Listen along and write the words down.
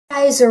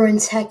guys, Erwin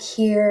Tech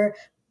here,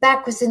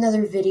 back with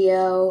another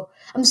video.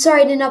 I'm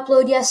sorry I didn't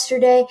upload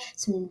yesterday,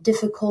 some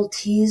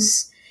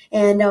difficulties,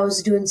 and I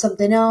was doing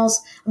something else.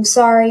 I'm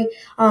sorry.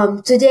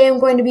 Today I'm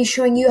going to be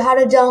showing you how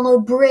to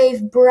download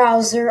Brave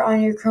browser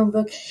on your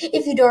Chromebook.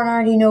 If you don't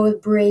already know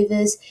what Brave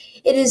is,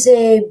 it is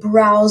a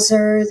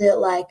browser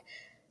that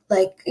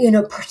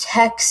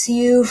protects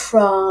you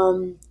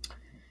from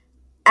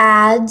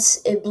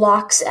ads. It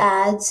blocks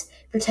ads,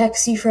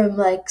 protects you from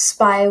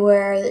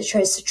spyware that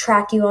tries to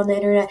track you on the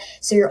internet,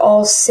 so you're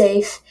all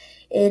safe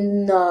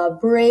in the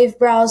Brave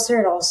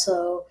browser. It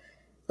also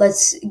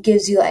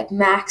gives you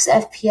max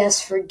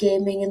FPS for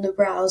gaming in the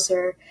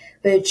browser,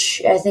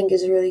 which I think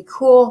is really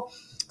cool.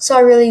 So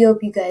I really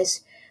hope you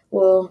guys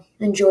will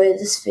enjoy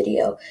this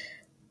video.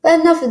 But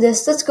enough of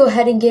this, let's go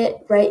ahead and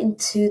get right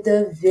into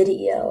the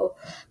video.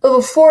 But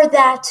before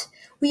that,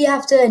 we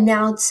have to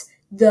announce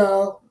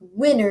the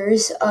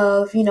winners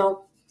of,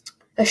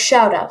 the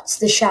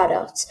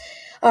shout-outs.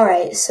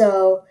 Alright,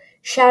 so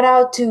shout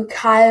out to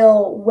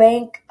Kyle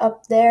Wank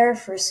up there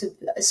for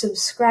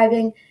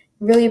subscribing.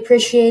 Really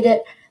appreciate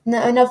it.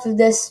 Enough of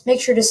this.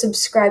 Make sure to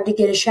subscribe to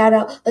get a shout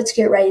out. Let's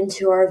get right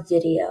into our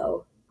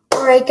video.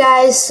 Alright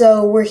guys,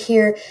 so we're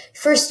here.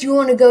 First you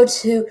want to go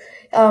to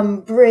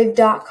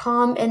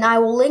brave.com, and I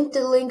will link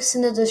the links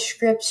in the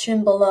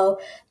description below.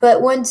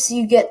 But once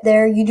you get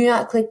there, you do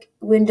not click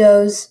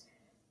Windows,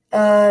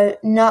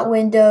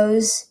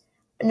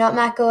 not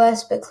Mac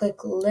OS, but click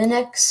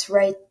Linux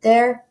right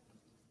there,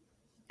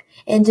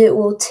 and it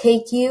will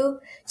take you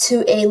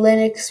to a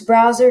Linux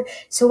browser.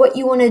 So what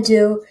you want to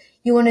do,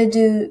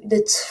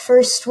 the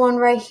first one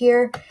right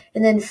here,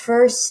 and then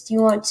first you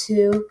want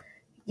to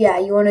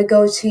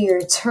go to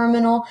your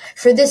terminal.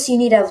 For this, you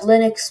need to have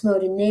Linux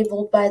mode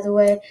enabled, by the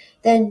way.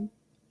 Then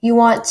you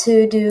want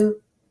to do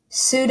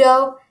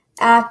sudo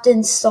apt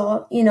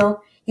install. You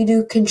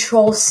do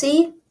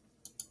Control-C,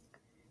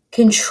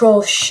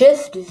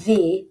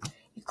 Control-Shift-V.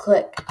 You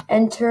click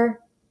Enter,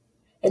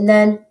 and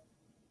then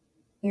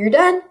you're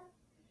done.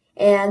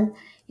 And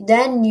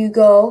then you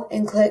go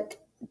and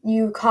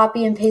you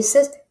copy and paste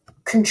this.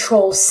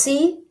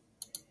 Control-C,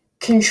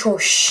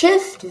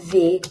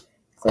 Control-Shift-V.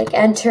 Click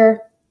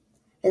Enter.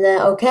 And then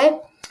OK.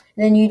 And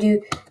then you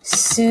do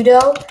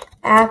sudo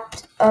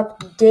apt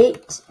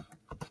update,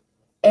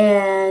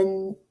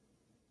 and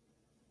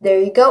there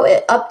you go.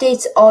 It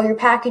updates all your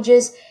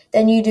packages.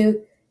 Then you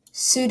do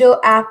sudo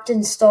apt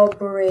install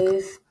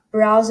Brave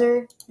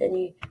browser. Then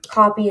you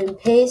copy and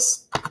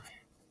paste,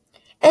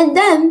 and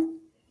then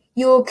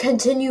you will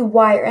continue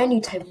Y or N.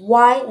 You type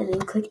Y and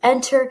then click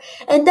Enter,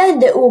 and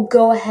then it will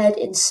go ahead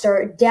and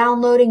start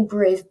downloading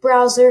Brave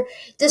browser.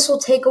 This will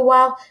take a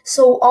while,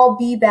 so I'll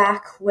be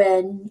back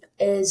when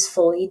it is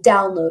fully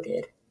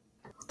downloaded.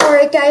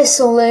 Alright guys,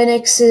 so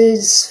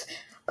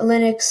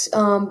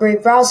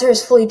Brave browser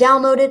is fully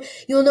downloaded.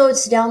 You'll know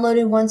it's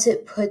downloaded once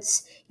it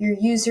puts your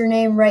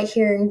username right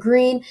here in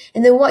green.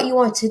 And then what you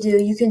want to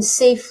do, you can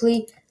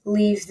safely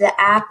leave the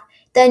app.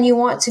 Then you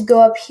want to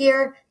go up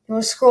here.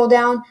 We'll scroll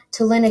down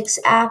to Linux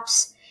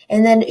apps,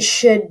 and then it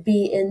should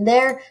be in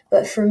there,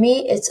 but for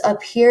me it's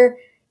up here,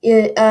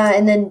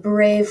 and then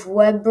Brave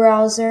web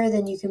browser.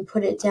 Then you can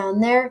put it down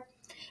there,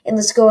 and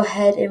let's go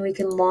ahead and we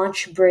can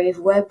launch Brave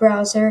web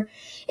browser.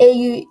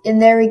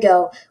 And there we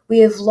go. We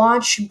have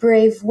launched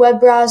Brave web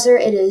browser.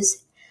 It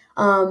is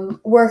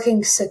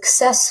working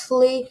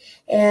successfully,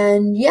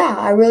 and yeah,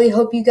 I really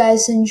hope you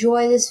guys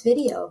enjoy this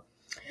video.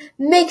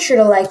 Make sure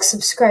to like,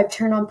 subscribe,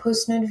 turn on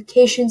post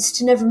notifications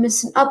to never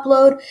miss an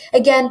upload.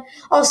 Again,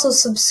 also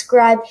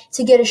subscribe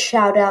to get a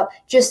shout out,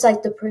 just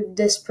like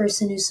this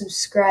person who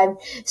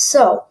subscribed.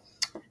 So,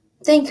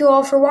 thank you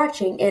all for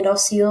watching, and I'll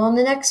see you on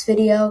the next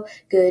video.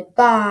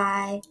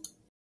 Goodbye.